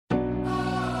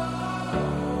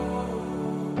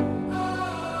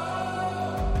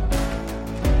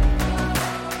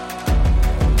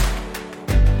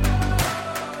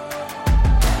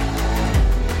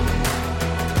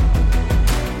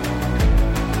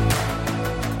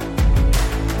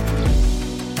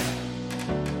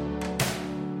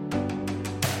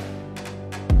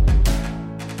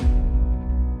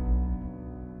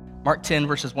Mark 10,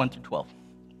 verses 1 through 12.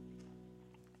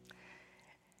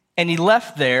 And he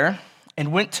left there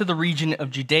and went to the region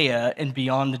of Judea and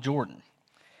beyond the Jordan.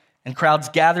 And crowds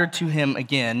gathered to him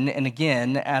again and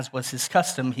again, as was his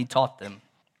custom, he taught them.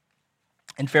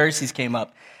 And Pharisees came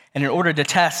up, and in order to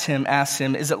test him, asked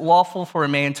him, "Is it lawful for a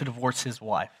man to divorce his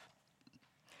wife?"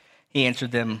 He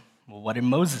answered them, "Well, what did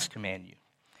Moses command you?"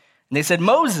 And they said,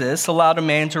 "Moses allowed a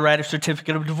man to write a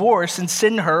certificate of divorce and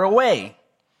send her away."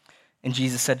 And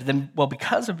Jesus said to them, "Well,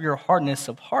 because of your hardness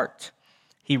of heart,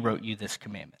 he wrote you this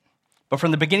commandment. But from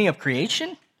the beginning of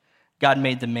creation, God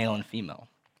made them male and female.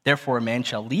 Therefore, a man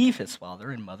shall leave his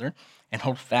father and mother and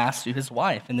hold fast to his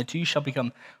wife, and the two shall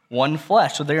become one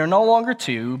flesh. So they are no longer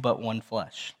two, but one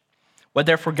flesh. What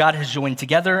therefore God has joined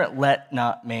together, let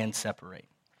not man separate."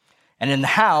 And in the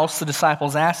house, the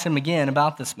disciples asked him again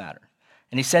about this matter.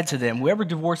 And he said to them, "Whoever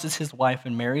divorces his wife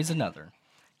and marries another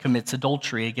commits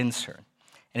adultery against her.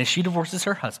 And if she divorces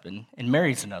her husband and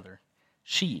marries another,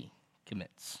 she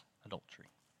commits adultery."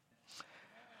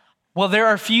 Well, there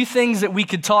are a few things that we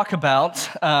could talk about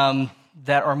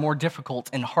that are more difficult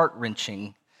and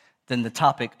heart-wrenching than the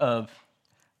topic of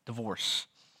divorce.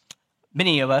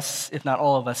 Many of us, if not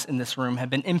all of us in this room, have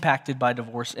been impacted by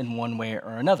divorce in one way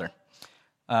or another.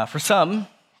 For some,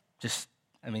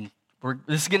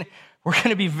 we're going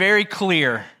to be very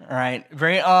clear, all right,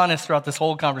 very honest throughout this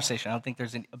whole conversation. I don't think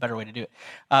there's a better way to do it.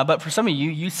 But for some of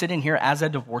you, you sit in here as a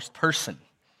divorced person.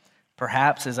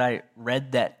 Perhaps as I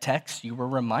read that text, you were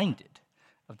reminded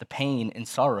of the pain and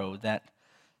sorrow that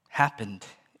happened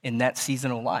in that season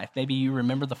of life. Maybe you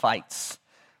remember the fights,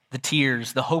 the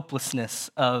tears, the hopelessness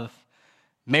of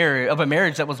a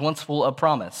marriage that was once full of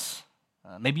promise.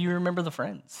 Maybe you remember the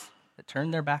friends that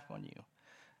turned their back on you.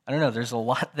 I don't know, there's a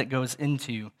lot that goes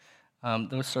into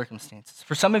those circumstances.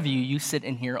 For some of you, you sit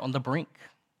in here on the brink,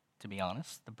 to be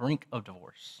honest, the brink of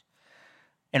divorce.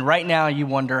 And right now you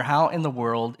wonder, how in the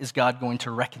world is God going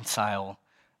to reconcile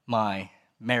my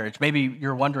marriage? Maybe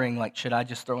you're wondering, should I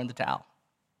just throw in the towel?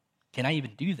 Can I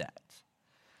even do that?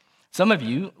 Some of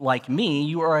you, like me,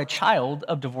 you are a child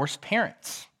of divorced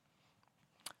parents.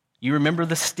 You remember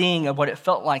the sting of what it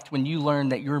felt like when you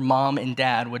learned that your mom and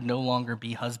dad would no longer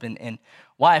be husband and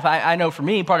wife. I know for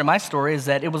me, part of my story is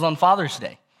that it was on Father's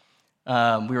Day.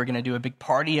 We were going to do a big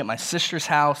party at my sister's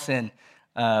house, and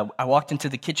I walked into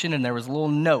the kitchen, and there was a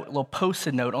little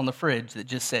post-it note on the fridge that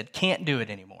just said, "Can't do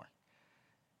it anymore."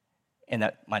 And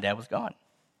that my dad was gone.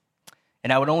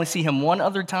 And I would only see him one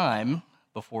other time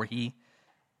before he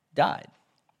died.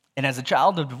 And as a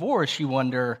child of divorce, you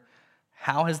wonder,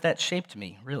 how has that shaped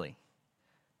me, really?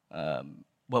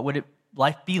 What would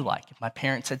life be like if my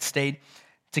parents had stayed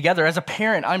together? As a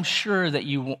parent, I'm sure that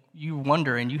you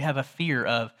wonder and you have a fear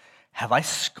of, have I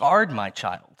scarred my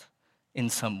child in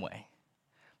some way?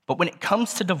 But when it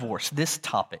comes to divorce, this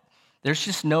topic, there's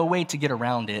just no way to get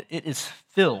around it. It is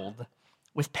filled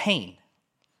with pain.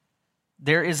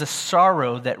 There is a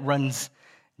sorrow that runs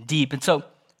deep. And so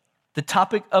the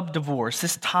topic of divorce,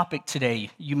 this topic today,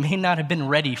 you may not have been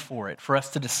ready for it, for us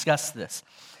to discuss this.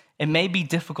 It may be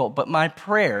difficult, but my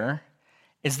prayer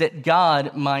is that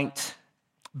God might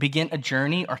begin a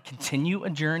journey or continue a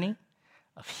journey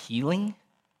of healing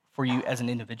for you as an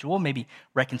individual, maybe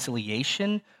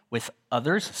reconciliation with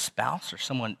others, a spouse or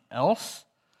someone else.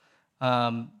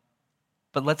 But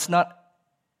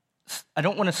I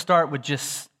don't want to start with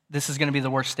just, this is going to be the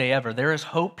worst day ever. There is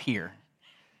hope here,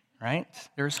 right?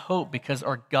 There is hope because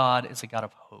our God is a God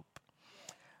of hope.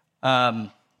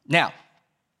 Now,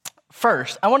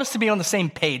 first, I want us to be on the same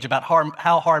page about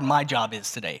how hard my job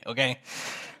is today, okay?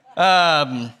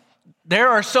 There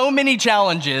are so many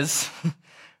challenges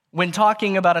when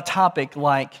talking about a topic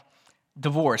like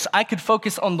divorce. I could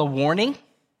focus on the warning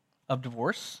of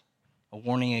divorce, a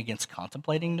warning against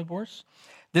contemplating divorce.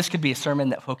 This could be a sermon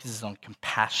that focuses on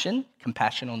compassion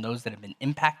on those that have been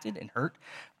impacted and hurt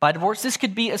by divorce. This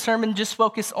could be a sermon just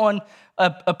focused on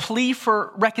a plea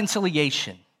for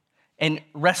reconciliation and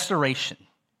restoration,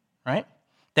 right?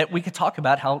 That we could talk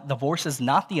about how divorce is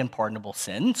not the unpardonable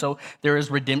sin, so there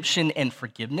is redemption and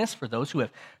forgiveness for those who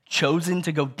have chosen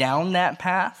to go down that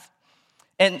path.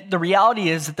 And the reality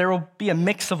is that there will be a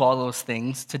mix of all those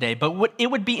things today, but it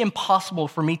would be impossible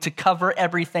for me to cover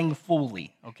everything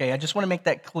fully, okay? I just want to make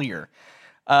that clear.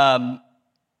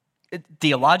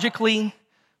 Theologically,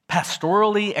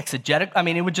 pastorally,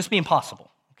 exegetically, it would just be impossible,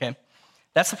 okay?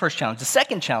 That's the first challenge. The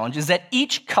second challenge is that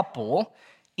each couple,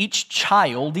 each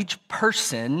child, each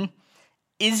person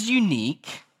is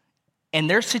unique, and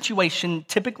their situation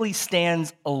typically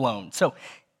stands alone. So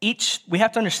we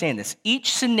have to understand this.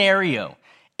 Each scenario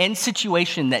and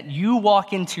situation that you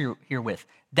walk into here with,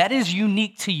 that is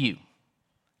unique to you.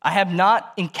 I have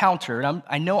not encountered,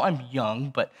 I know I'm young,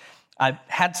 but I've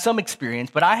had some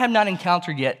experience, but I have not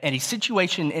encountered yet any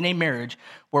situation in a marriage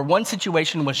where one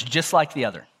situation was just like the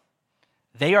other.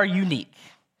 They are unique.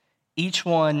 Each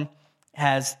one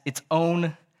has its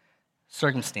own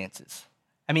circumstances.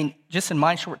 I mean, just in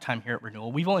my short time here at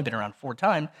Renewal, we've only been around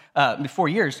 4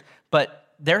 years, but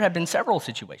there have been several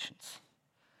situations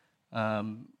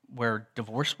where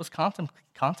divorce was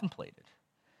contemplated.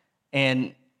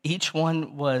 And each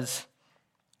one was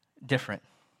different.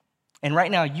 And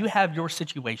right now, you have your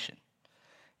situation.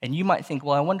 And you might think,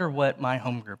 well, I wonder what my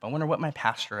home group, I wonder what my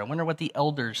pastor, I wonder what the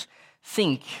elders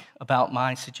think about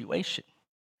my situation.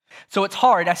 So it's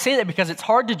hard. I say that because it's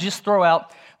hard to just throw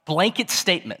out blanket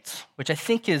statements, which I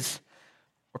think is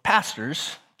where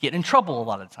pastors get in trouble a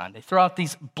lot of the time. They throw out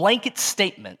these blanket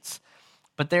statements,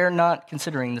 but they're not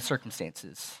considering the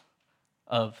circumstances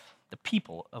of the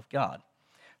people of God.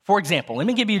 For example, let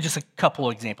me give you just a couple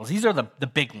of examples. These are the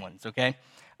big ones, okay?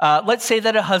 Let's say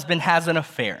that a husband has an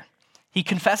affair. He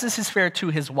confesses his affair to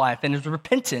his wife and is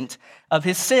repentant of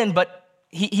his sin, but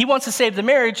he wants to save the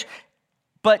marriage,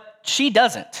 but she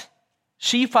doesn't.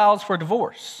 She files for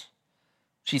divorce.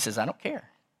 She says, I don't care.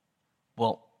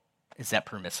 Well, is that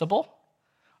permissible?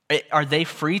 Are they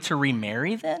free to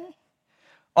remarry then?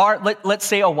 Or let's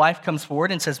say a wife comes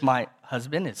forward and says, my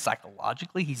husband is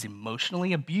psychologically, he's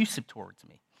emotionally abusive towards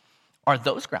me. Are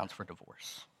those grounds for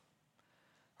divorce?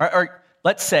 Or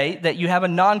let's say that you have a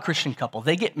non-Christian couple.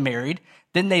 They get married,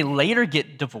 then they later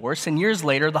get divorced, and years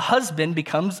later, the husband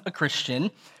becomes a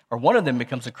Christian, or one of them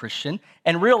becomes a Christian,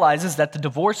 and realizes that the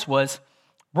divorce was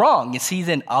wrong. Is he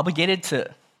then obligated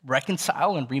to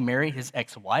reconcile and remarry his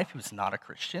ex-wife who's not a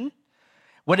Christian?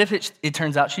 What if it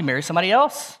turns out she marries somebody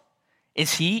else?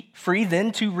 Is he free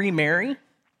then to remarry?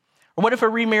 Or what if a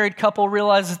remarried couple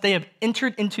realizes they have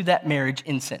entered into that marriage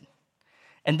in sin?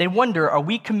 And they wonder, are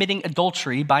we committing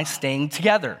adultery by staying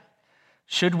together?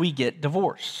 Should we get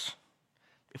divorced?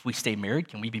 If we stay married,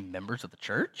 can we be members of the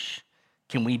church?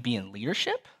 Can we be in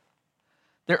leadership?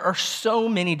 There are so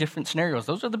many different scenarios.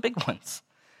 Those are the big ones.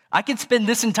 I could spend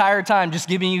this entire time just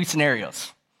giving you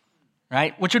scenarios,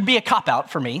 right? Which would be a cop-out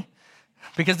for me,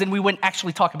 because then we wouldn't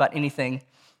actually talk about anything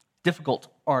difficult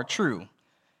or true.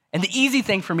 And the easy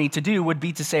thing for me to do would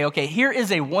be to say, okay, here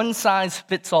is a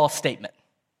one-size-fits-all statement.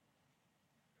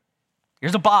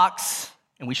 Here's a box,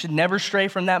 and we should never stray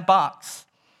from that box.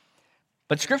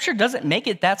 But Scripture doesn't make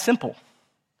it that simple.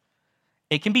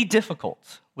 It can be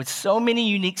difficult with so many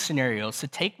unique scenarios to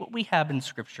take what we have in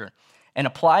Scripture and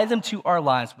apply them to our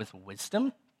lives with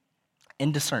wisdom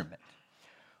and discernment.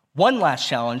 One last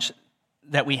challenge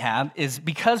that we have is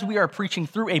because we are preaching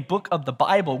through a book of the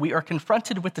Bible, we are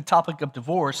confronted with the topic of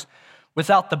divorce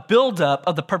without the buildup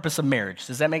of the purpose of marriage.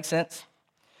 Does that make sense?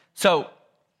 So,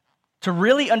 to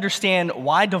really understand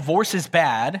why divorce is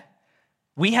bad,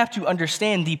 we have to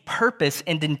understand the purpose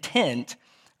and intent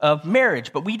of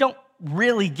marriage, but we don't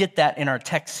really get that in our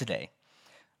text today.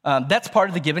 That's part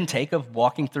of the give and take of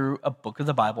walking through a book of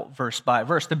the Bible verse by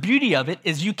verse. The beauty of it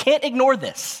is you can't ignore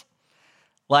this.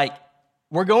 Like,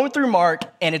 we're going through Mark,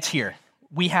 and it's here.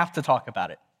 We have to talk about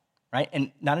it, right?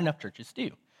 And not enough churches do.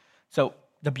 So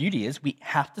the beauty is we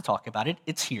have to talk about it.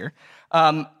 It's here.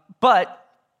 But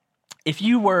if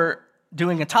you were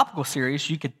doing a topical series,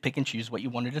 you could pick and choose what you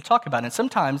wanted to talk about. And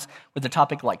sometimes with a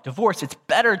topic like divorce, it's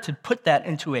better to put that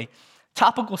into a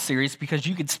topical series because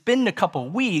you could spend a couple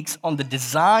weeks on the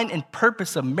design and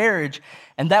purpose of marriage,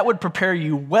 and that would prepare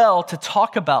you well to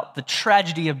talk about the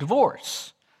tragedy of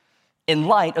divorce in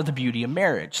light of the beauty of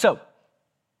marriage. So,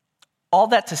 all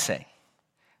that to say,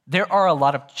 there are a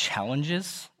lot of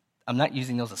challenges. I'm not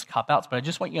using those as cop-outs, but I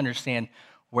just want you to understand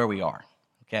where we are,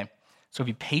 okay? So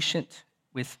be patient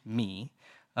with me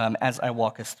as I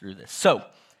walk us through this. So,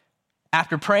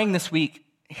 after praying this week,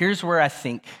 here's where I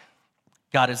think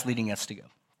God is leading us to go.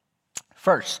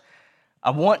 First,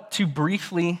 I want to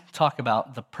briefly talk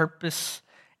about the purpose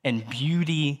and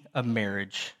beauty of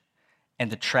marriage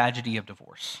and the tragedy of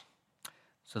divorce.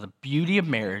 So the beauty of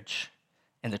marriage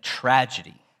and the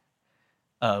tragedy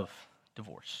of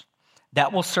divorce.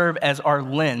 That will serve as our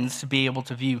lens to be able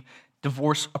to view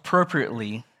divorce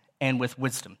appropriately and with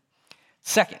wisdom.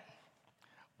 Second,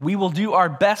 we will do our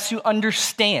best to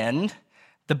understand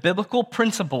the biblical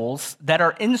principles that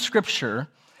are in Scripture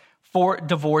for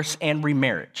divorce and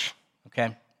remarriage,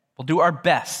 okay? We'll do our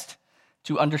best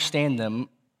to understand them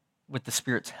with the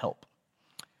Spirit's help.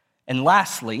 And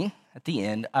lastly, at the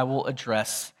end, I will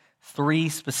address 3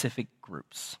 specific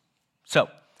groups. So,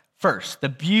 first, the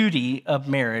beauty of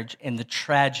marriage and the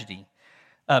tragedy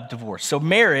of divorce. So,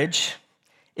 marriage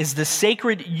is the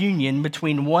sacred union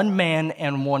between one man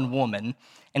and one woman,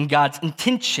 And God's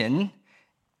intention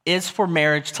is for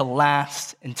marriage to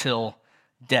last until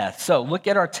death. So look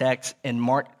at our text in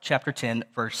Mark chapter 10,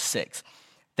 verse 6.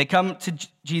 They come to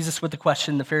Jesus with the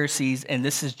question, the Pharisees, and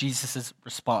this is Jesus'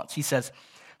 response. He says,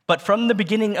 "But from the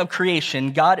beginning of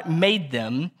creation, God made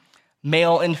them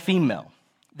male and female.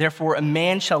 Therefore, a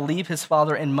man shall leave his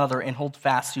father and mother and hold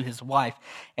fast to his wife,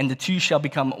 and the two shall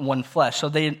become one flesh. So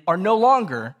they are no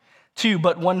longer two,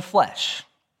 but one flesh.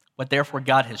 What therefore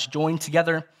God has joined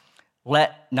together,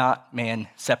 let not man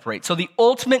separate." So the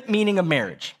ultimate meaning of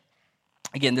marriage,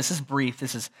 again, this is brief,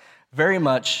 this is very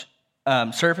much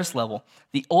surface level.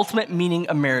 The ultimate meaning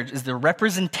of marriage is the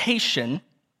representation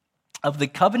of the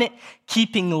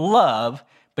covenant-keeping love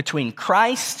between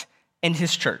Christ and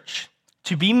his church.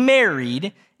 To be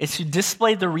married is to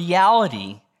display the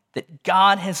reality that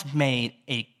God has made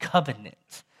a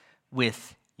covenant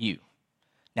with you.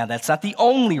 Now, that's not the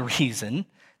only reason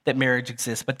that marriage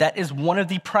exists, but that is one of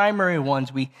the primary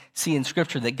ones we see in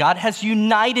Scripture, that God has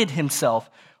united himself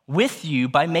with you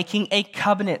by making a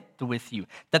covenant with you,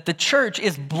 that the church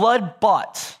is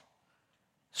blood-bought.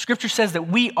 Scripture says that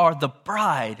we are the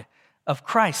bride of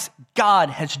Christ. God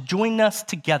has joined us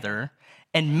together,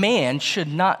 and man should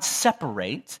not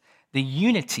separate the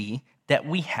unity that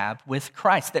we have with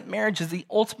Christ. That marriage is the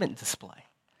ultimate display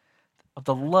of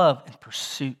the love and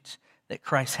pursuit that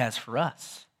Christ has for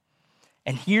us.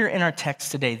 And here in our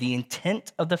text today, the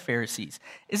intent of the Pharisees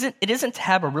isn't to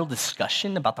have a real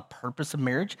discussion about the purpose of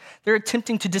marriage. They're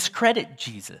attempting to discredit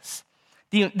Jesus.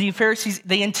 The Pharisees,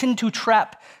 they intend to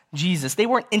trap Jesus. They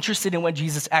weren't interested in what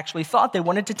Jesus actually thought. They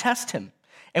wanted to test him.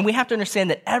 And we have to understand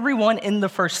that everyone in the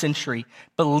first century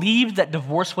believed that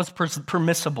divorce was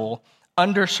permissible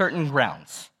under certain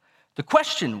grounds. The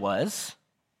question was,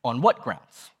 on what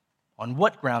grounds? On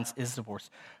what grounds is divorce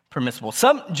permissible?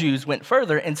 Some Jews went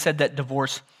further and said that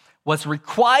divorce was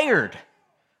required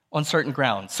on certain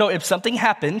grounds. So if something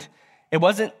happened,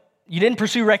 you didn't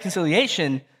pursue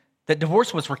reconciliation, that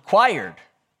divorce was required.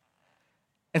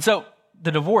 And so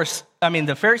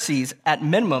the Pharisees, at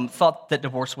minimum, thought that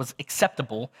divorce was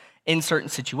acceptable in certain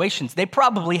situations. They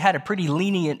probably had a pretty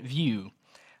lenient view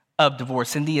of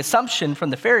divorce. And the assumption from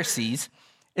the Pharisees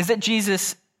is that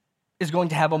Jesus is going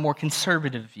to have a more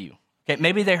conservative view. Okay,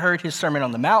 maybe they heard his Sermon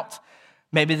on the Mount.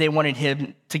 Maybe they wanted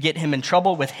him to get him in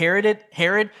trouble with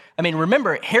Herod.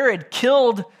 Remember, Herod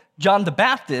killed John the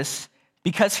Baptist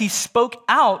because he spoke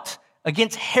out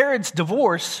against Herod's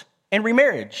divorce and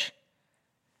remarriage.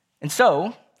 And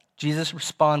so, Jesus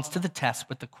responds to the test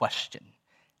with the question,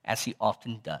 as he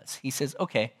often does. He says,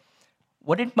 okay,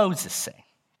 what did Moses say?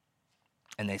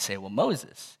 And they say, well,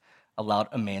 Moses allowed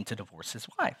a man to divorce his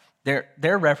wife. They're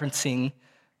referencing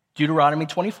Deuteronomy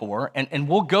 24, and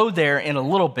we'll go there in a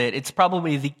little bit. It's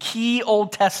probably the key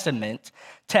Old Testament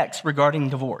text regarding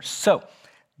divorce. So,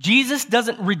 Jesus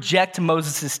doesn't reject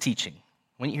Moses' teaching.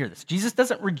 When you hear this, Jesus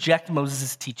doesn't reject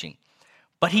Moses' teaching,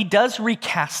 but he does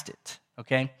recast it,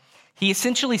 okay? He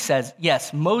essentially says,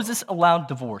 yes, Moses allowed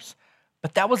divorce,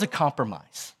 but that was a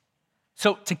compromise.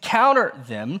 So to counter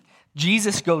them,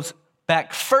 Jesus goes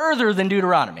back further than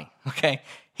Deuteronomy, okay?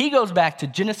 He goes back to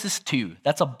Genesis 2.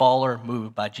 That's a baller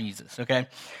move by Jesus, okay?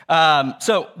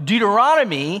 So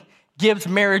Deuteronomy gives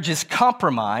marriage's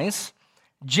compromise.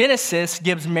 Genesis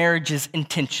gives marriage's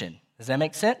intention. Does that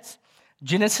make sense?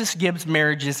 Genesis gives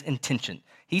marriage's intention.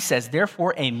 He says,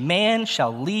 therefore, a man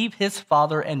shall leave his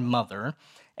father and mother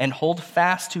and hold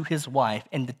fast to his wife,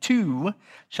 and the two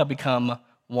shall become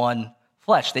one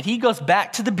flesh. That he goes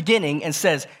back to the beginning and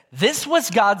says, this was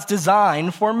God's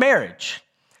design for marriage.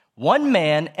 One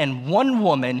man and one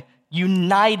woman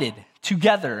united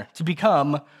together to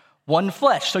become one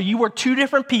flesh. So you were two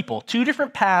different people, two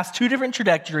different paths, two different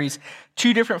trajectories,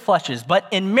 two different fleshes. But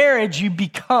in marriage, you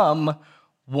become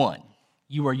one.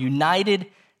 You are united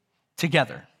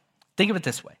together. Think of it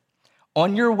this way.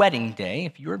 On your wedding day,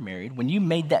 if you were married, when you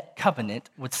made that covenant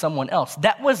with someone else,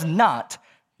 that was not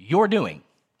your doing.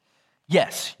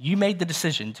 Yes, you made the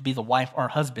decision to be the wife or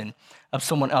husband of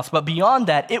someone else. But beyond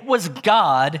that, it was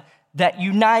God that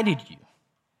united you.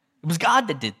 It was God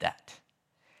that did that.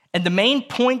 And the main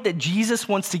point that Jesus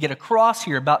wants to get across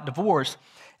here about divorce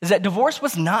is that divorce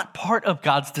was not part of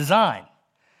God's design.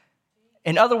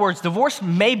 In other words, divorce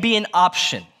may be an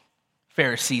option,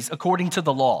 Pharisees, according to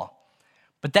the law.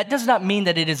 But that does not mean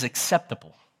that it is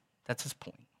acceptable. That's his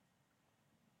point.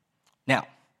 Now,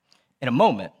 in a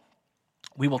moment,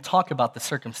 we will talk about the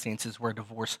circumstances where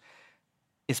divorce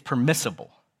is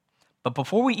permissible. But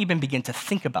before we even begin to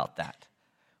think about that,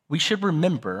 we should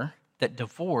remember that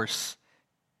divorce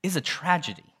is a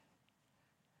tragedy.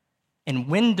 And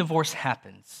when divorce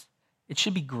happens, it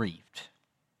should be grieved.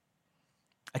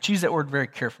 I choose that word very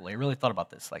carefully. I really thought about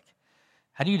this. Like,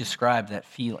 how do you describe that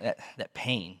that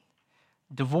pain?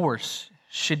 Divorce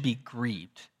should be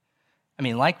grieved. I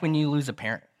mean, like when you lose a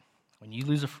parent, when you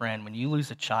lose a friend, when you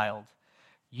lose a child,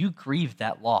 you grieve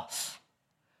that loss.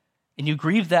 And you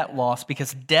grieve that loss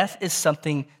because death is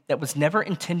something that was never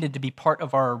intended to be part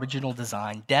of our original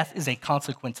design. Death is a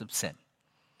consequence of sin.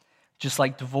 Just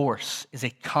like divorce is a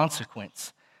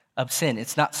consequence of sin.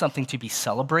 It's not something to be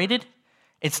celebrated.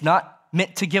 It's not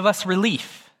meant to give us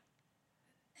relief.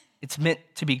 It's meant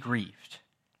to be grieved.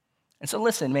 And so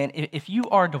listen, man, if you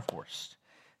are divorced,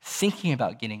 thinking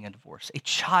about getting a divorce, a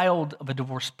child of a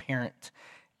divorced parent,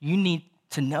 you need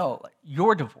to know like,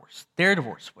 your divorce, their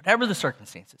divorce, whatever the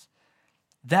circumstances,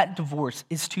 that divorce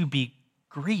is to be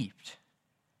grieved.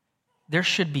 There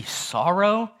should be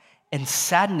sorrow and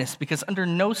sadness because under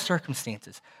no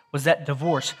circumstances was that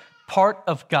divorce part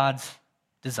of God's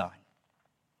design.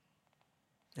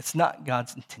 It's not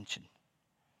God's intention.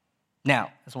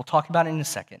 Now, as we'll talk about in a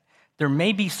second, there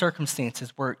may be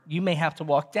circumstances where you may have to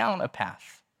walk down a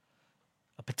path,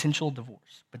 a potential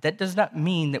divorce, but that does not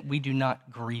mean that we do not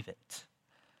grieve it.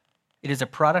 It is a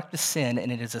product of sin,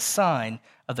 and it is a sign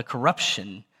of the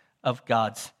corruption of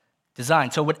God's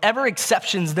design. So whatever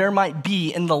exceptions there might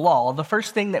be in the law, the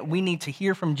first thing that we need to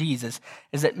hear from Jesus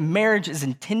is that marriage is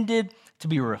intended to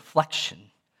be a reflection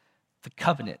of the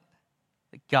covenant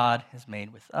that God has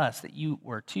made with us, that you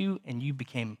were two and you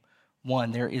became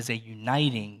one. There is a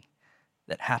uniting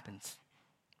that happens.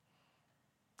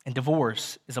 And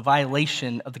divorce is a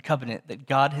violation of the covenant that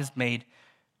God has made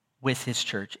with his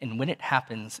church. And when it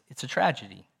happens, it's a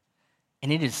tragedy.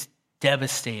 And it is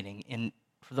devastating. And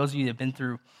for those of you that have been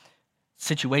through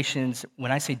situations,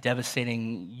 when I say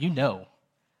devastating, you know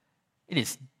it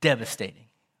is devastating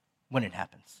when it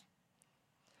happens.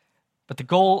 But the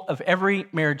goal of every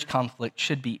marriage conflict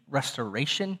should be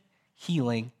restoration,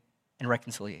 healing, and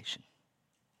reconciliation.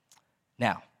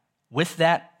 Now, with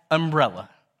that umbrella,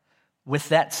 with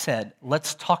that said,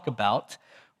 let's talk about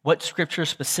what Scripture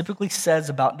specifically says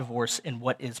about divorce and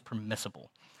what is permissible.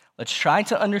 Let's try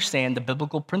to understand the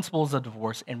biblical principles of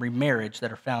divorce and remarriage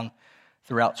that are found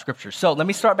throughout Scripture. So let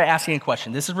me start by asking a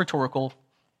question. This is rhetorical.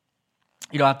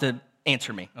 You don't have to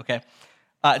answer me, okay?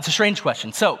 It's a strange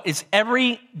question. So is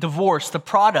every divorce the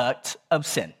product of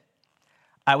sin?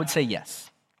 I would say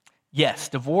yes. Yes,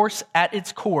 divorce at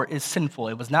its core is sinful.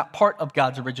 It was not part of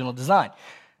God's original design.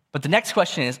 But the next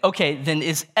question is, okay, then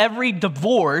is every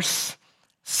divorce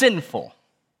sinful?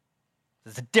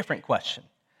 This is a different question.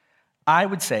 I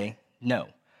would say no.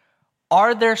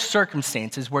 Are there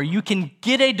circumstances where you can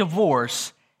get a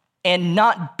divorce and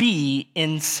not be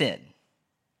in sin?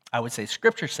 I would say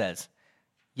Scripture says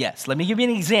yes. Let me give you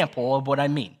an example of what I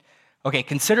mean. Okay,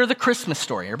 consider the Christmas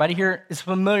story. Everybody here is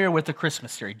familiar with the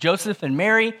Christmas story. Joseph and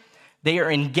Mary, they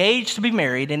are engaged to be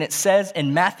married, and it says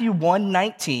in Matthew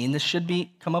 1:19, this should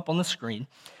come up on the screen,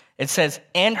 it says,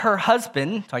 and her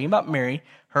husband, talking about Mary,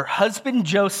 her husband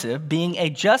Joseph, being a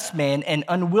just man and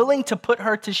unwilling to put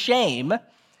her to shame,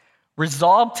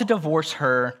 resolved to divorce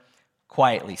her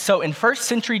quietly. So in first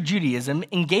century Judaism,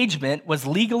 engagement was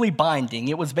legally binding.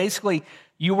 It was basically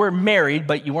you were married,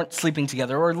 but you weren't sleeping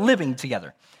together or living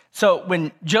together. So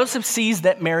when Joseph sees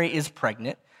that Mary is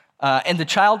pregnant and the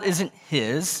child isn't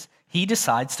his, he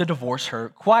decides to divorce her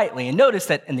quietly. And notice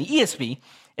that in the ESV,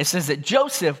 it says that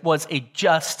Joseph was a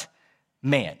just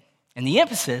man. And the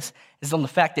emphasis is on the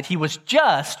fact that he was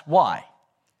just. Why?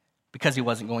 Because he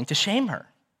wasn't going to shame her.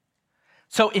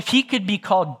 So if he could be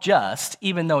called just,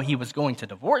 even though he was going to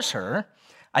divorce her,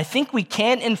 I think we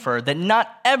can infer that not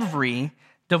every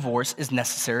divorce is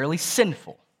necessarily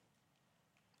sinful.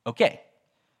 Okay,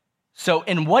 so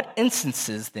in what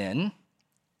instances then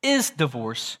is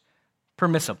divorce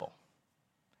permissible?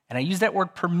 And I use that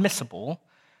word permissible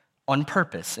on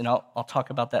purpose, and I'll talk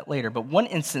about that later. But one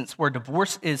instance where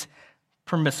divorce is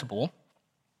permissible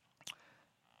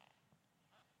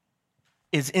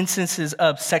is instances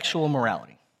of sexual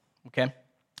immorality, okay?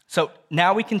 So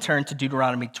now we can turn to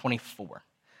Deuteronomy 24.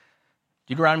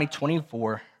 Deuteronomy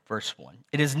 24, verse 1.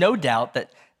 It is no doubt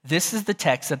that this is the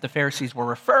text that the Pharisees were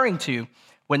referring to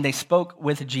when they spoke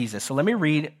with Jesus. So let me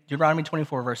read Deuteronomy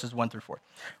 24, verses 1 through 4.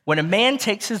 When a man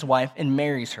takes his wife and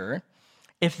marries her,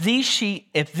 if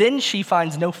then she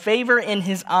finds no favor in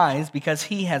his eyes because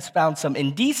he has found some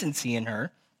indecency in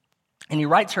her, and he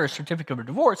writes her a certificate of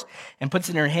divorce and puts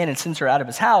it in her hand and sends her out of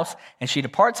his house, and she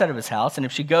departs out of his house, and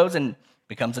if she goes and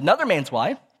becomes another man's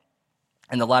wife,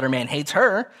 and the latter man hates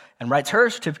her and writes her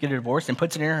a certificate of divorce and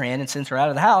puts it in her hand and sends her out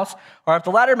of the house, or if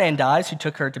the latter man dies who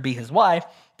took her to be his wife,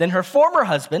 then her former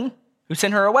husband, who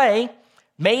sent her away,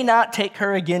 may not take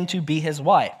her again to be his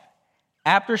wife.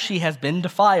 after she has been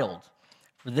defiled.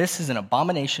 For this is an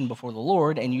abomination before the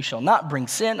Lord, and you shall not bring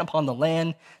sin upon the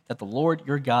land that the Lord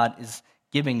your God is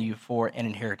giving you for an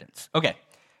inheritance. Okay,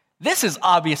 this is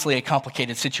obviously a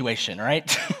complicated situation,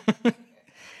 right?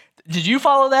 Did you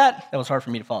follow that? That was hard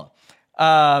for me to follow.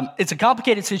 It's a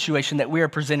complicated situation that we are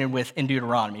presented with in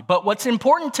Deuteronomy. But what's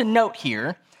important to note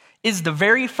here is the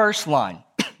very first line.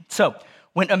 So,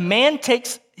 when a man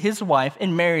takes his wife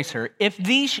and marries her, if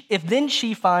then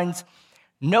she finds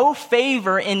no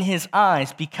favor in his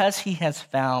eyes because he has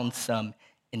found some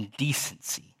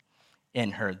indecency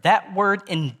in her. That word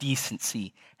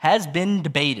indecency has been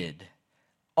debated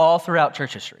all throughout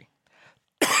church history,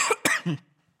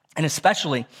 and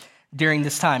especially during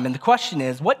this time. And the question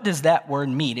is, what does that word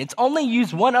mean? It's only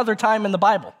used one other time in the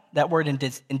Bible, that word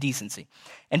indecency,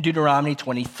 in Deuteronomy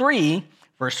 23,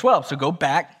 verse 12. So go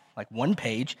back like one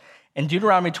page, and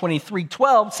Deuteronomy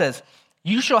 23:12 says,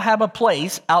 you shall have a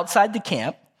place outside the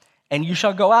camp, and you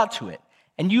shall go out to it,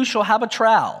 and you shall have a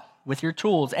trowel with your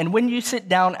tools, and when you sit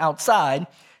down outside,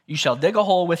 you shall dig a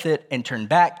hole with it and turn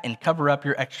back and cover up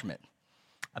your excrement.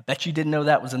 I bet you didn't know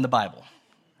that was in the Bible.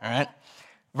 All right.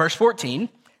 Verse 14,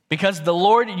 because the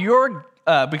Lord your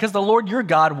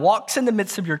God walks in the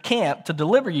midst of your camp to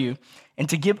deliver you and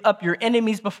to give up your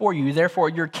enemies before you, therefore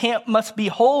your camp must be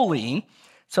holy,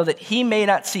 so that he may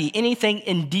not see anything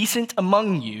indecent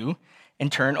among you and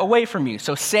turn away from you.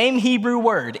 So same Hebrew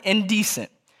word,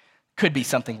 indecent, could be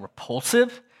something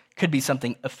repulsive, could be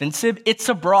something offensive. It's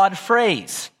a broad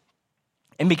phrase.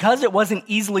 And because it wasn't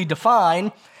easily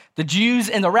defined, the Jews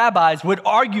and the rabbis would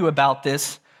argue about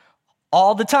this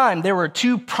all the time. There were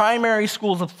two primary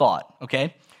schools of thought,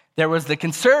 okay? There was the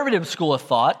conservative school of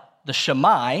thought, the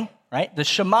Shammai, right? The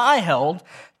Shammai held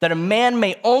that a man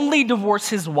may only divorce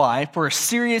his wife for a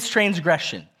serious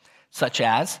transgression, such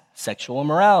as sexual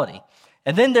immorality.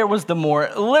 And then there was the more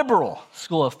liberal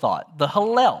school of thought, the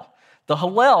Hillel. The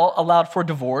Hillel allowed for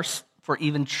divorce for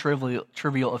even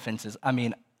trivial offenses. I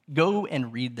mean, go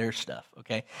and read their stuff,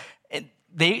 okay?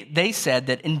 They said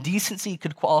that indecency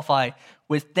could qualify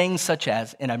with things such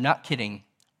as, and I'm not kidding,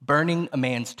 burning a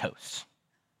man's toast,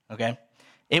 okay?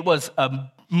 It was a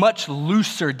much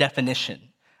looser definition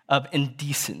of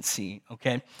indecency,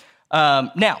 okay?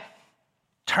 Now,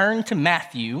 turn to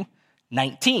Matthew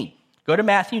 19. Go to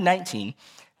Matthew 19.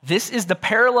 This is the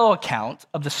parallel account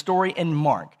of the story in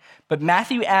Mark, but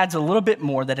Matthew adds a little bit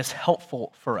more that is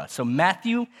helpful for us. So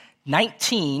Matthew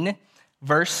 19,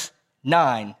 verse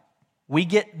 9, we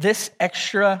get this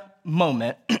extra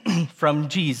moment from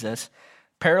Jesus,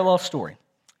 parallel story.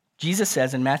 Jesus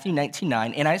says in Matthew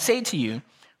 19:9, and I say to you,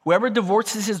 whoever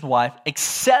divorces his wife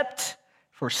except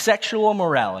for sexual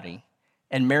immorality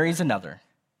and marries another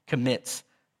commits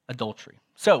adultery.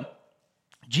 So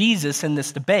Jesus in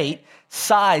this debate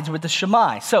sides with the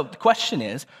Shammai. So the question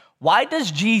is, why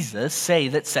does Jesus say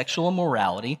that sexual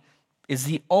immorality is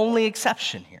the only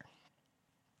exception here,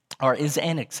 or is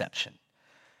an exception?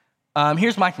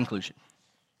 Here's my conclusion.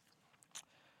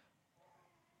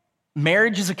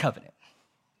 Marriage is a covenant.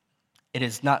 It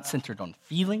is not centered on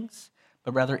feelings,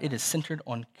 but rather it is centered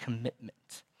on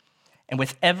commitment. And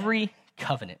with every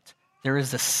covenant, there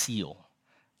is a seal,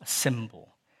 a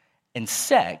symbol. And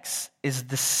sex is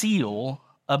the seal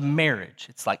of marriage.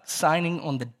 It's like signing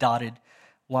on the dotted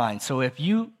line. So if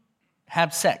you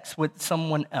have sex with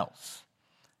someone else,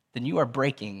 then you are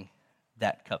breaking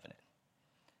that covenant.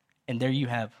 And there you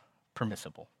have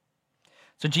permissible.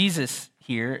 So Jesus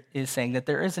here is saying that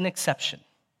there is an exception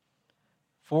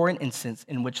for an instance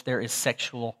in which there is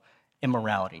sexual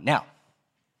immorality. Now,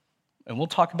 and we'll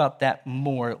talk about that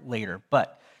more later,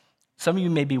 but some of you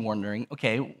may be wondering,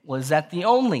 okay, was that the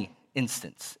only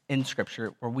instance in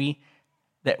Scripture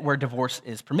where divorce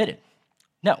is permitted?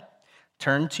 No.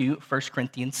 Turn to 1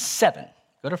 Corinthians 7.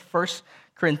 Go to 1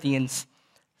 Corinthians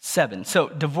 7. So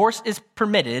divorce is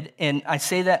permitted, and I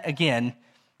say that again,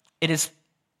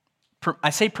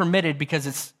 I say permitted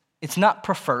because it's not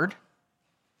preferred.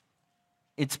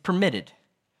 It's permitted.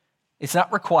 It's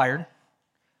not required.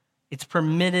 It's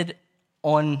permitted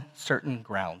on certain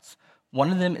grounds.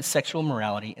 One of them is sexual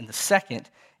immorality, and the second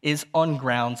is on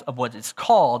grounds of what is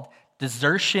called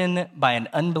desertion by an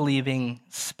unbelieving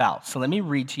spouse. So let me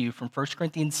read to you from 1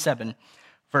 Corinthians 7,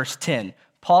 verse 10.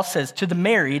 Paul says, to the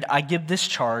married, I give this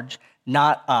charge,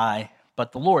 not I,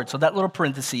 but the Lord. So that little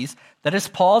parentheses, that is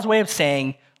Paul's way of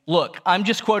saying, look, I'm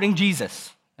just quoting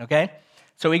Jesus, okay?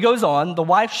 So he goes on, the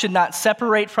wife should not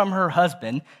separate from her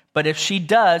husband, but if she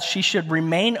does, she should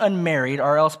remain unmarried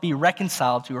or else be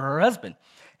reconciled to her husband.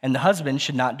 And the husband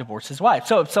should not divorce his wife.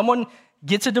 So if someone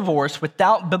gets a divorce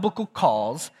without biblical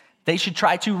cause, they should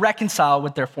try to reconcile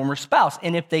with their former spouse.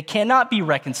 And if they cannot be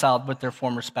reconciled with their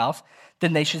former spouse,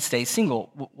 then they should stay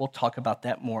single. We'll talk about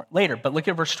that more later. But look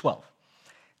at verse 12.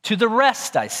 To the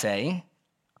rest I say,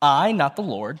 I, not the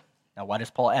Lord. Now, why does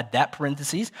Paul add that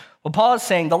parentheses? Well, Paul is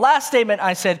saying the last statement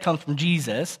I said comes from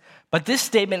Jesus, but this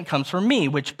statement comes from me,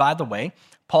 which, by the way,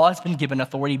 Paul has been given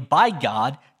authority by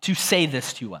God to say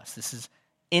this to us. This is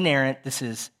inerrant. This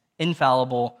is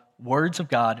infallible words of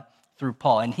God through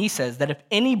Paul. And he says that if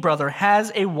any brother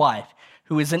has a wife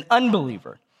who is an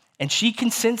unbeliever and she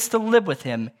consents to live with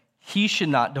him, he should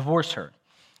not divorce her.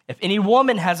 If any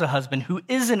woman has a husband who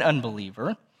is an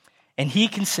unbeliever and he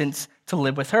consents to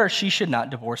live with her, she should not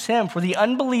divorce him. For the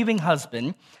unbelieving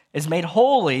husband is made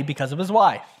holy because of his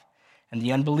wife, and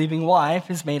the unbelieving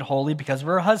wife is made holy because of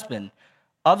her husband.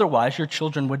 Otherwise, your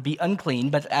children would be unclean,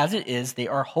 but as it is, they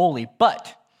are holy.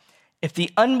 But if the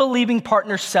unbelieving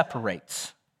partner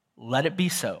separates, let it be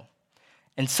so.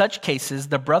 In such cases,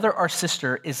 the brother or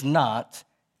sister is not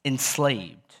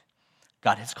enslaved.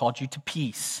 God has called you to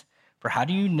peace. For how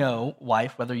do you know,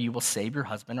 wife, whether you will save your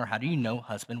husband, or how do you know,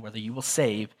 husband, whether you will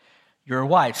save your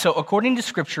wife? So according to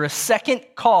Scripture, a second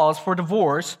cause for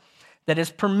divorce that is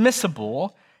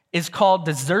permissible is called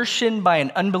desertion by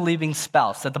an unbelieving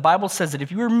spouse. That the Bible says that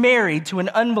if you are married to an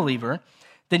unbeliever,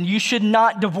 then you should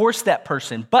not divorce that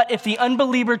person. But if the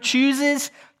unbeliever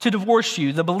chooses to divorce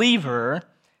you, the believer,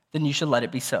 then you should let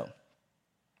it be so.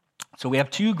 So we have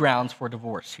two grounds for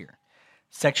divorce here: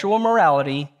 sexual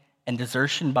immorality and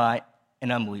desertion by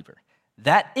an unbeliever.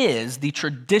 That is the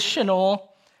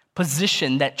traditional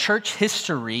position that church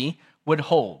history would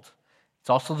hold. It's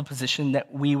also the position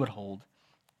that we would hold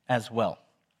as well.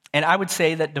 And I would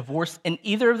say that divorce in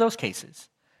either of those cases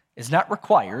is not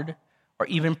required or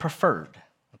even preferred,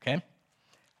 okay?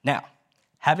 Now,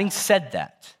 having said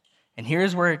that, and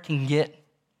here's where it can get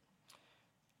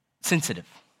sensitive.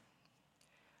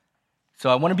 So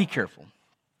I want to be careful.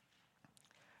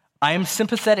 I am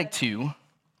sympathetic to,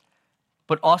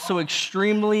 but also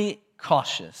extremely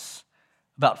cautious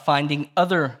about finding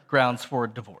other grounds for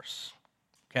divorce,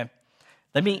 okay?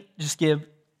 Let me just give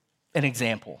an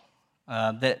example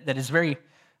that is very,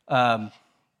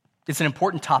 it's an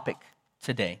important topic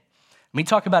today. Let me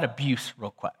talk about abuse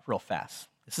real fast.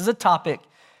 This is a topic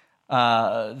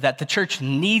that the church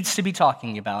needs to be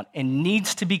talking about and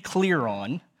needs to be clear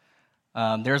on.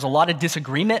 There's a lot of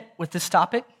disagreement with this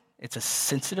topic. It's a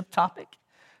sensitive topic.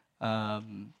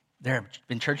 There have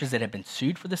been churches that have been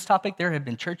sued for this topic. There have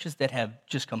been churches that have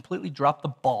just completely dropped the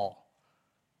ball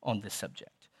on this subject.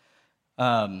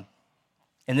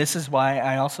 And this is why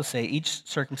I also say each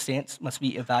circumstance must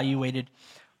be evaluated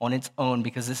on its own,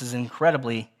 because this is an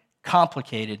incredibly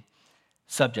complicated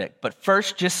subject. But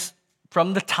first, just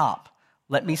from the top,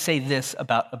 let me say this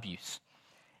about abuse.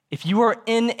 If you are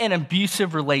in an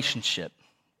abusive relationship,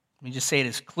 let me just say it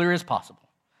as clear as possible,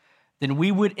 then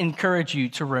we would encourage you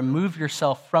to remove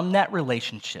yourself from that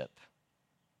relationship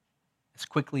as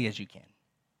quickly as you can.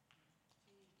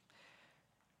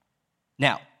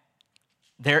 Now,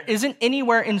 there isn't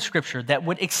anywhere in Scripture that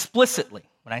would explicitly,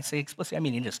 when I say explicitly, I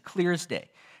mean it is clear as day,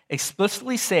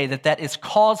 explicitly say that that is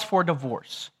cause for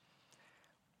divorce.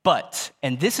 But,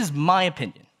 and this is my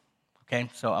opinion, okay?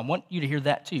 So I want you to hear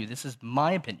that too. This is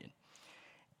my opinion.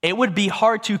 It would be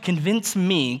hard to convince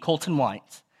me, Colton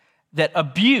White, that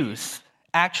abuse,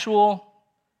 actual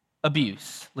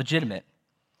abuse, legitimate,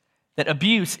 that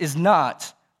abuse is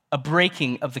not a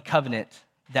breaking of the covenant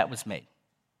that was made.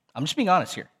 I'm just being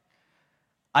honest here.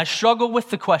 I struggle with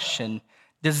the question,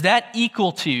 does that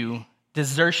equal to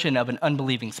desertion of an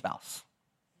unbelieving spouse?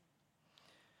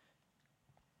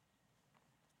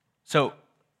 So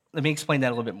let me explain that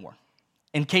a little bit more.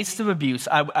 In cases of abuse,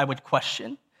 I would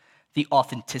question the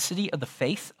authenticity of the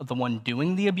faith of the one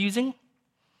doing the abusing,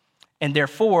 and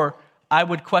therefore, I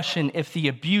would question if the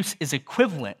abuse is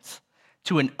equivalent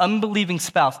to an unbelieving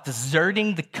spouse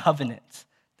deserting the covenant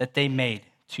that they made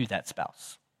to that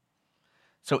spouse.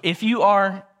 So if you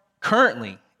are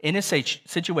currently in a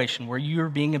situation where you're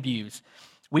being abused,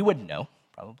 we wouldn't know,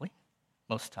 probably,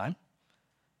 most of the time.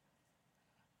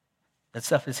 That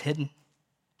stuff is hidden.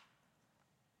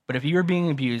 But if you're being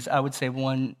abused, I would say,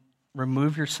 one,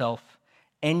 remove yourself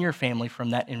and your family from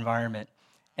that environment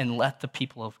and let the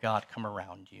people of God come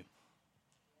around you.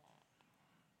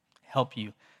 Help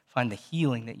you find the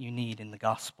healing that you need in the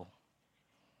gospel.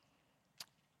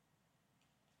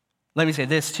 Let me say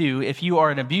this too, if you are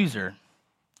an abuser,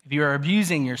 if you are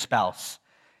abusing your spouse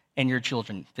and your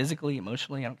children, physically,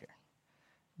 emotionally, I don't care,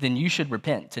 then you should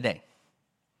repent today.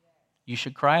 You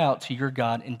should cry out to your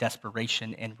God in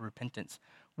desperation and repentance.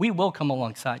 We will come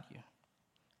alongside you.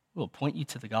 We will point you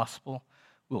to the gospel.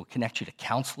 We will connect you to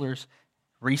counselors,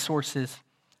 resources.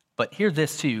 But hear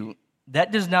this too,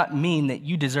 that does not mean that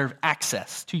you deserve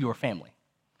access to your family,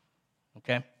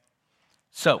 okay?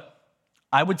 So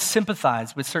I would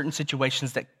sympathize with certain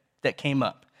situations that came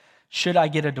up. Should I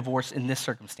get a divorce in this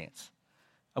circumstance?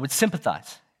 I would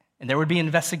sympathize, and there would be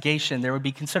investigation, there would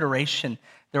be consideration,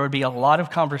 there would be a lot of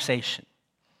conversation.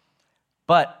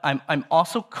 But I'm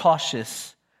also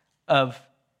cautious of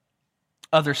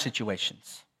other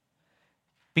situations,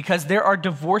 because there are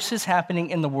divorces happening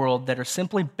in the world that are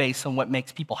simply based on what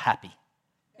makes people happy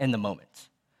in the moment.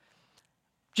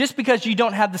 Just because you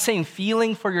don't have the same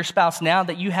feeling for your spouse now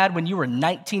that you had when you were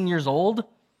 19 years old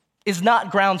is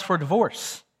not grounds for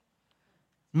divorce.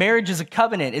 Marriage is a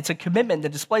covenant. It's a commitment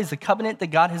that displays the covenant that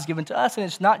God has given to us, and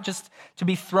it's not just to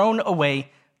be thrown away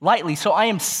lightly. So I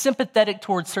am sympathetic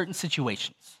towards certain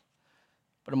situations,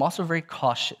 but I'm also very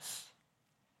cautious.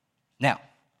 Now,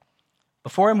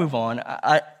 before I move on,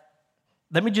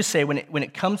 let me just say, when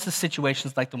it comes to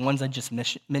situations like the ones I just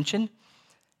mentioned,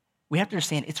 we have to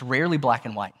understand it's rarely black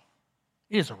and white.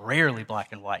 It is rarely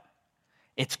black and white.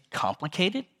 It's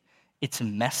complicated, it's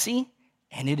messy,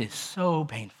 and it is so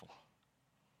painful.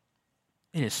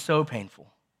 It is so painful.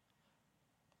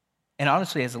 And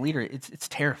honestly, as a leader, it's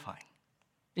terrifying.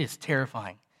 It is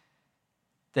terrifying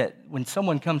that when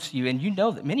someone comes to you, and you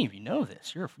know that many of you know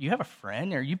this, you have a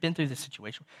friend or you've been through this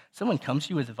situation, someone comes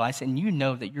to you with advice and you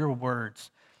know that your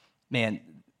words, man,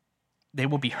 they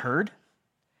will be heard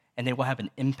and they will have an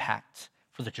impact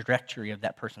for the trajectory of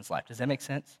that person's life. Does that make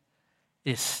sense?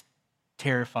 It is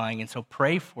terrifying. And so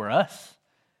pray for us,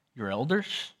 your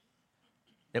elders,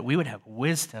 that we would have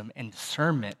wisdom and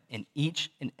discernment in each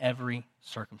and every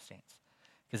circumstance,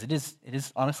 because it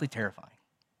is honestly terrifying.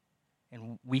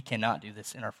 And we cannot do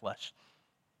this in our flesh.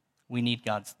 We need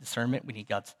God's discernment. We need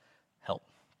God's help.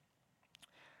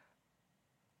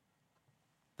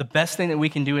 The best thing that we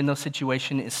can do in those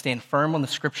situations is stand firm on the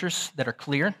scriptures that are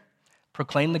clear,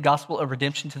 proclaim the gospel of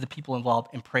redemption to the people involved,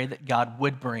 and pray that God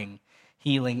would bring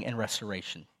healing and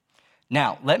restoration.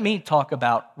 Now, let me talk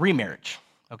about remarriage,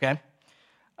 okay?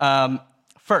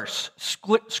 First,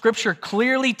 Scripture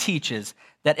clearly teaches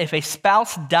that if a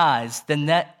spouse dies, then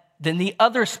the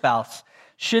other spouse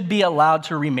should be allowed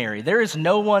to remarry. There is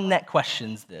no one that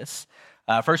questions this.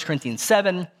 1 Corinthians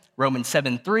 7, Romans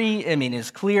 7:3,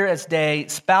 is clear as day.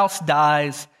 Spouse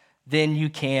dies, then you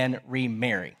can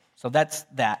remarry. So that's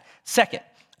that. Second,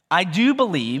 I do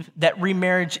believe that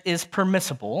remarriage is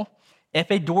permissible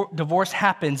if a divorce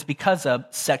happens because of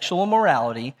sexual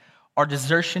immorality or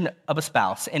desertion of a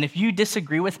spouse. And if you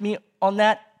disagree with me on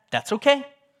that, that's okay.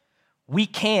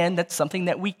 That's something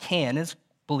that we can, as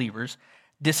believers,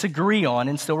 disagree on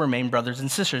and still remain brothers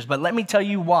and sisters. But let me tell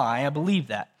you why I believe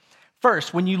that.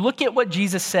 First, when you look at what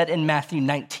Jesus said in Matthew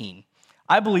 19,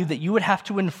 I believe that you would have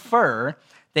to infer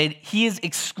that he is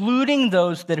excluding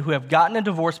those who have gotten a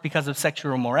divorce because of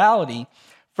sexual immorality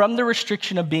from the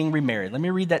restriction of being remarried. Let me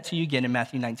read that to you again in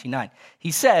Matthew 19:9.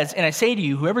 He says, "And I say to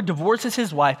you, whoever divorces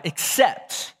his wife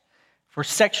except for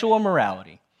sexual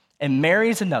immorality and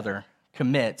marries another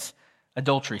commits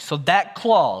adultery." So that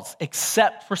clause,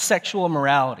 except for sexual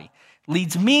immorality,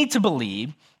 leads me to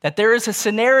believe that there is a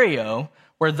scenario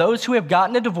where those who have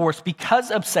gotten a divorce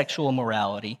because of sexual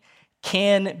immorality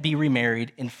can be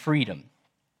remarried in freedom.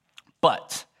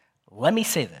 But let me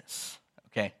say this,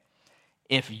 okay?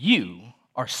 If you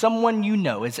or someone you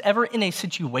know is ever in a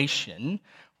situation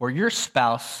where your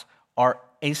spouse or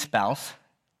a spouse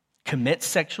commits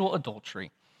sexual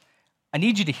adultery, I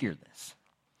need you to hear this.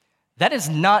 That is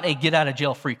not a get out of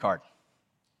jail free card,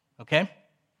 okay?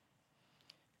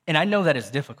 And I know that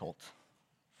is difficult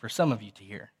for some of you to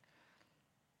hear.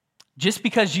 Just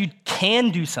because you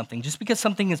can do something, just because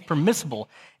something is permissible,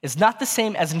 is not the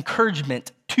same as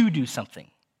encouragement to do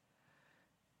something.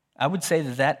 I would say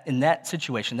that in that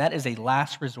situation, that is a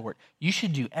last resort. You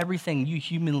should do everything you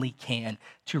humanly can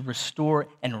to restore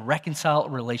and reconcile a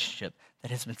relationship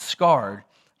that has been scarred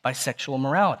by sexual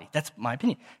immorality. That's my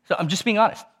opinion. So I'm just being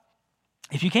honest.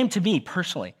 If you came to me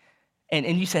personally and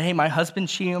you said, hey, my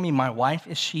husband's cheating on me, my wife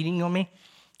is cheating on me,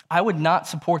 I would not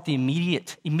support the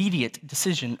immediate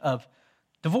decision of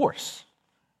divorce.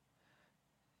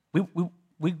 We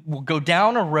will go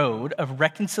down a road of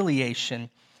reconciliation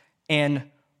and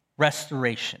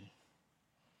restoration.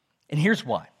 And here's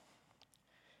why.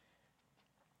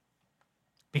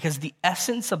 Because the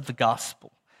essence of the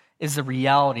gospel is the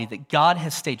reality that God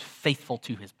has stayed faithful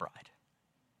to his bride,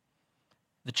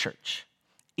 the church.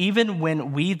 Even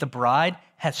when we, the bride,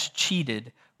 has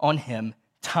cheated on him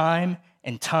time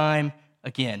and time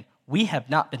again. We have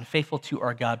not been faithful to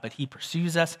our God, but he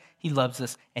pursues us, he loves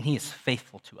us, and he is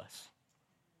faithful to us.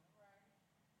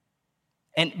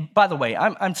 And by the way,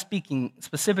 I'm speaking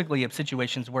specifically of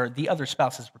situations where the other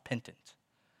spouse is repentant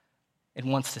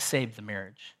and wants to save the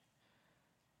marriage.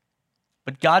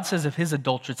 But God says of his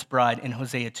adulterous bride in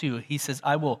Hosea 2, he says,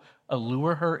 I will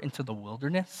allure her into the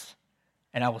wilderness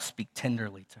and I will speak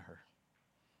tenderly to her.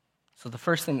 So the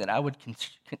first thing that I would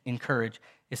encourage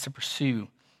is to pursue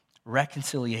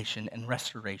reconciliation and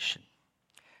restoration.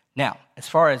 Now, as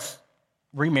far as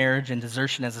remarriage and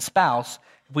desertion as a spouse,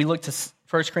 if we look to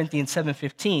 1 Corinthians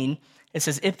 7:15, it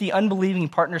says, if the unbelieving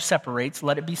partner separates,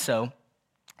 let it be so.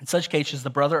 In such cases, the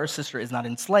brother or sister is not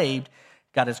enslaved.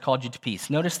 God has called you to peace.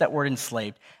 Notice that word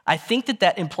enslaved. I think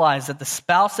that implies that the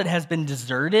spouse that has been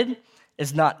deserted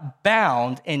is not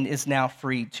bound and is now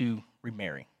free to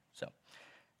remarry. So,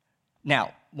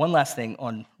 now, one last thing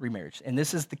on remarriage, and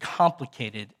this is the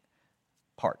complicated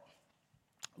part.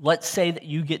 Let's say that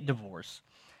you get divorced,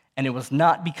 and it was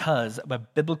not because of a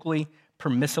biblically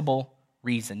permissible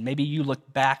reason. Maybe you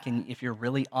look back, and if you're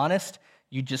really honest,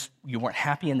 you weren't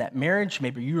happy in that marriage.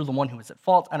 Maybe you were the one who was at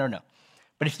fault. I don't know.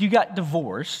 But if you got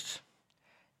divorced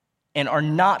and are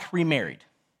not remarried,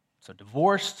 so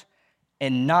divorced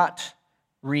and not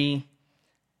remarried,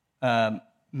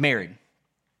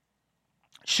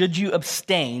 should you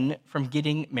abstain from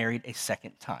getting married a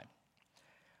second time?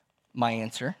 My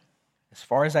answer, as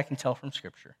far as I can tell from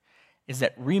Scripture, is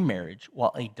that remarriage,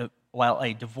 while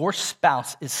a divorced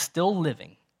spouse is still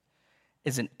living,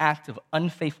 is an act of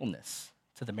unfaithfulness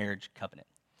to the marriage covenant.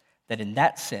 That in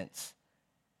that sense,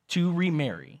 to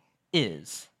remarry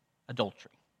is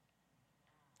adultery.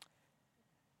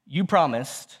 You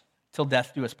promised till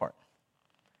death do us part,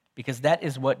 because that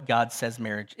is what God says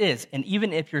marriage is. And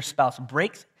even if your spouse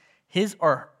breaks his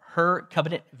or her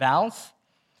covenant vows,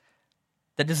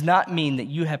 that does not mean that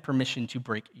you have permission to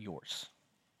break yours.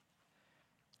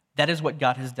 That is what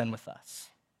God has done with us.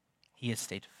 He has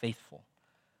stayed faithful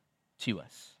to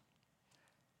us.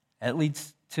 That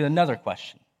leads to another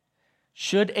question.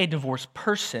 Should a divorced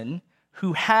person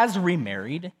who has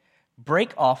remarried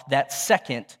break off that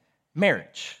second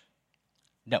marriage?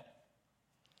 No.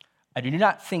 I do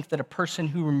not think that a person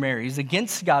who remarries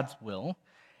against God's will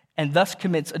and thus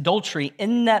commits adultery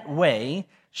in that way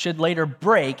should later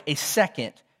break a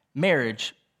second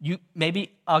marriage.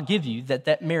 Maybe I'll give you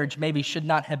that marriage maybe should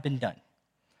not have been done.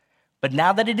 But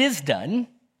now that it is done,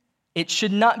 it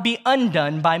should not be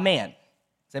undone by man.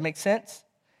 Does that make sense?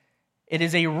 It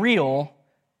is a real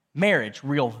marriage.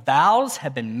 Real vows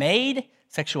have been made,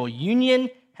 sexual union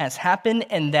has happened,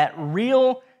 and that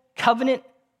real covenant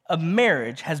of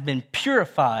marriage has been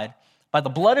purified by the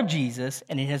blood of Jesus,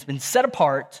 and it has been set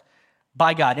apart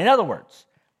by God. In other words,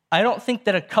 I don't think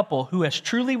that a couple who has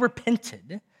truly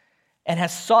repented and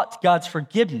has sought God's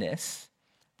forgiveness,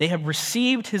 they have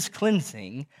received his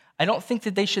cleansing, I don't think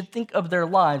that they should think of their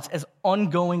lives as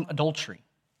ongoing adultery.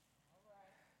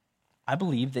 I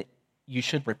believe that you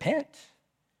should repent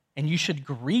and you should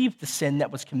grieve the sin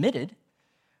that was committed,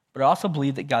 but I also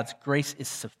believe that God's grace is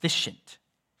sufficient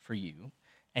for you,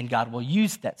 and God will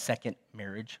use that second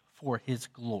marriage for his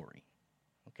glory.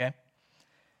 Okay?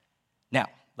 Now,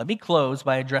 let me close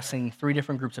by addressing three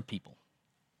different groups of people.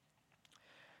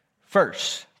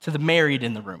 First, to the married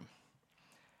in the room.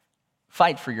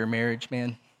 Fight for your marriage,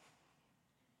 man.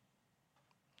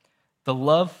 The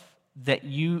love that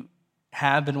you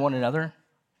have in one another,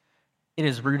 it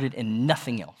is rooted in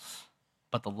nothing else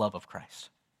but the love of Christ.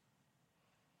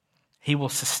 He will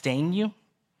sustain you,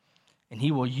 and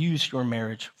he will use your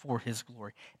marriage for his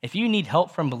glory. If you need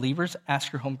help from believers,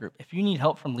 ask your home group. If you need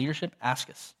help from leadership, ask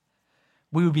us.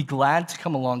 We would be glad to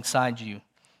come alongside you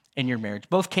in your marriage.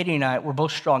 Both Katie and I, we're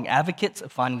both strong advocates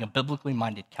of finding a biblically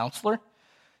minded counselor.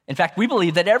 In fact, we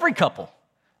believe that every couple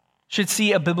should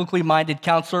see a biblically minded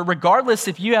counselor, regardless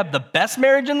if you have the best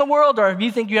marriage in the world or if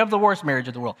you think you have the worst marriage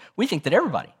in the world. We think that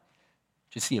everybody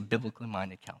should see a biblically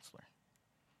minded counselor.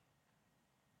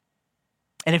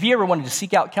 And if you ever wanted to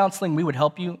seek out counseling, we would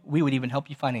help you. We would even help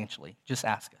you financially. Just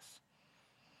ask us.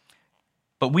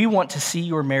 But we want to see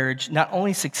your marriage not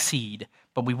only succeed,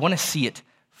 but we want to see it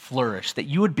flourish, that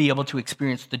you would be able to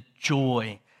experience the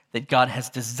joy that God has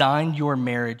designed your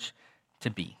marriage to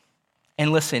be.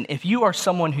 And listen, if you are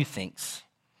someone who thinks,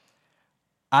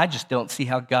 I just don't see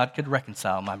how God could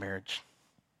reconcile my marriage,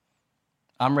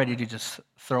 I'm ready to just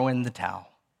throw in the towel.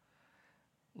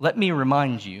 Let me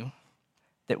remind you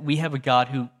that we have a God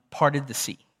who parted the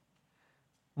sea.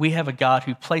 We have a God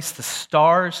who placed the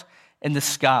stars in the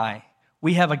sky.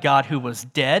 We have a God who was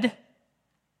dead,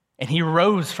 and he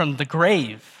rose from the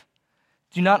grave.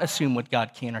 Do not assume what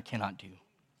God can or cannot do.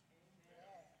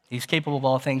 He's capable of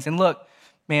all things. And look,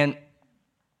 man,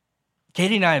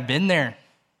 Katie and I have been there.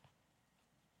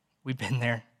 We've been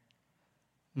there.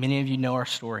 Many of you know our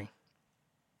story,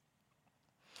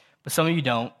 but some of you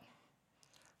don't.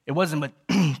 It wasn't but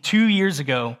 2 years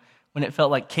ago when it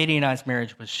felt like Katie and I's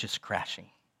marriage was just crashing.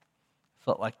 It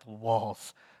felt like the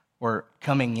walls were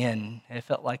coming in. It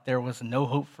felt like there was no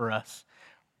hope for us.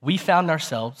 We found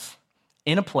ourselves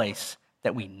in a place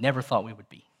that we never thought we would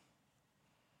be.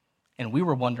 And we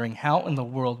were wondering how in the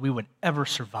world we would ever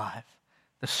survive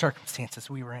the circumstances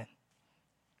we were in.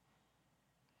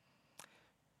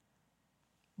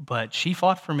 But she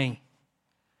fought for me,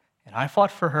 and I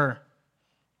fought for her.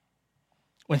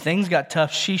 When things got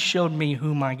tough, she showed me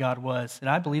who my God was, and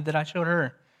I believe that I showed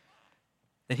her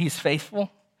that He is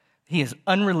faithful, He is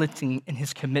unrelenting in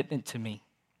His commitment to me.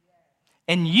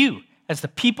 And you, as the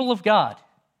people of God,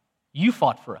 you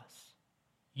fought for us.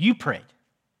 You prayed.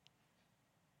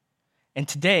 And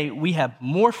today, we have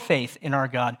more faith in our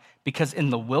God because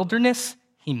in the wilderness,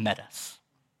 He met us.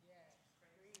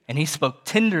 And He spoke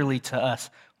tenderly to us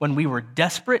when we were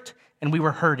desperate and we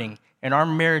were hurting. And our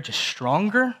marriage is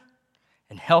stronger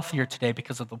and healthier today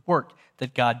because of the work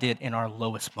that God did in our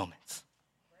lowest moments.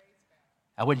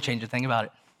 I wouldn't change a thing about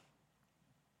it.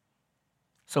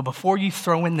 So before you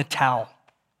throw in the towel,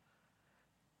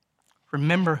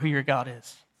 remember who your God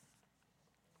is.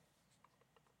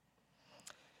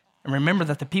 And remember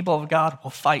that the people of God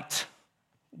will fight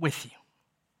with you.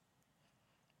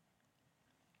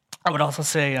 I would also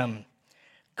say,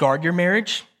 guard your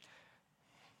marriage.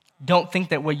 Don't think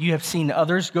that what you have seen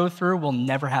others go through will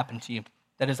never happen to you.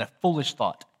 That is a foolish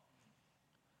thought.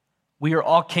 We are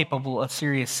all capable of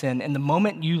serious sin, and the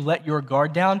moment you let your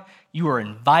guard down, you are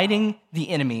inviting the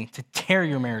enemy to tear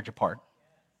your marriage apart.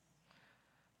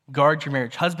 Guard your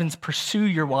marriage. Husbands, pursue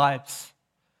your wives.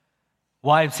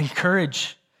 Wives,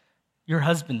 encourage your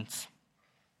husbands.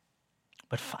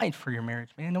 But fight for your marriage,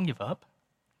 man. Don't give up.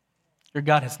 Your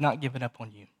God has not given up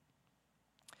on you.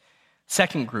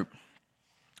 Second group,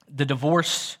 the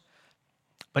divorced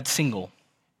but single.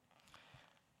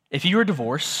 If you are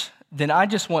divorced, then I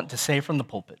just want to say from the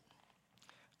pulpit,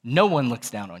 no one looks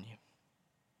down on you.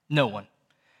 No one.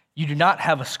 You do not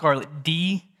have a scarlet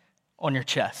D on your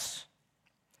chest.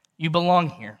 You belong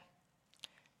here,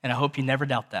 and I hope you never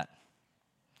doubt that.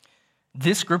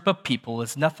 This group of people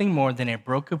is nothing more than a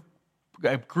group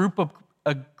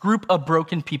of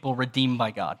broken people redeemed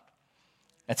by God.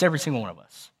 That's every single one of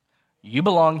us. You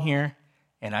belong here,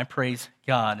 and I praise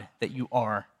God that you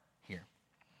are here.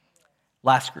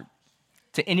 Last group.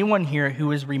 To anyone here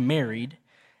who is remarried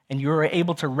and you are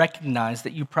able to recognize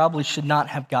that you probably should not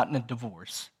have gotten a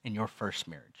divorce in your first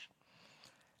marriage,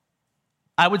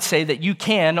 I would say that you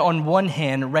can, on one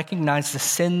hand, recognize the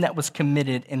sin that was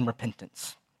committed in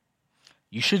repentance.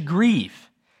 You should grieve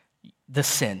the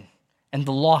sin and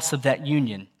the loss of that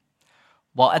union,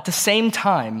 while at the same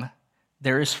time,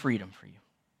 there is freedom for you.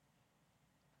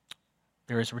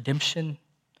 There is redemption.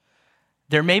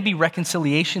 There may be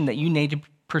reconciliation that you need to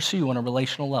pursue on a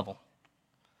relational level,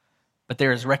 but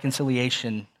there is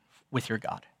reconciliation with your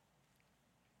God.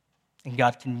 And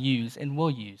God can use and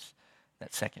will use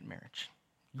that second marriage,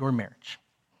 your marriage.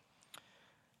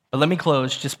 But let me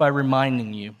close just by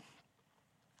reminding you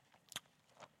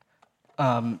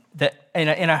that,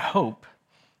 and I hope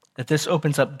that this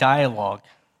opens up dialogue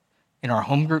in our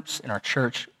home groups, in our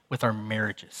church, with our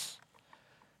marriages,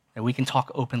 that we can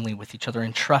talk openly with each other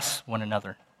and trust one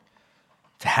another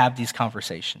to have these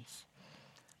conversations.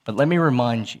 But let me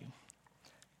remind you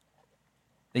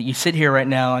that you sit here right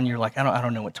now and you're like, I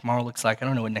don't know what tomorrow looks like. I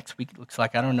don't know what next week looks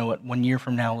like. I don't know what 1 year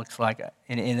from now looks like.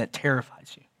 And it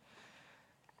terrifies you.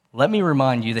 Let me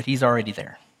remind you that He's already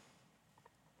there.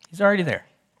 He's already there.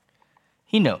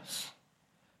 He knows.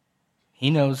 He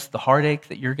knows the heartache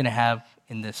that you're going to have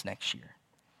in this next year.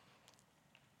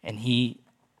 And His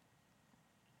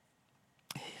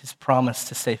promise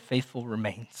to stay faithful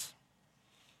remains.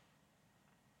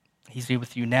 He's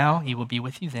with you now. He will be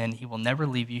with you then. He will never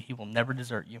leave you. He will never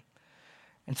desert you.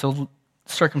 And so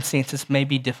circumstances may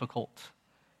be difficult.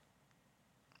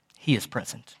 He is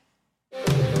present.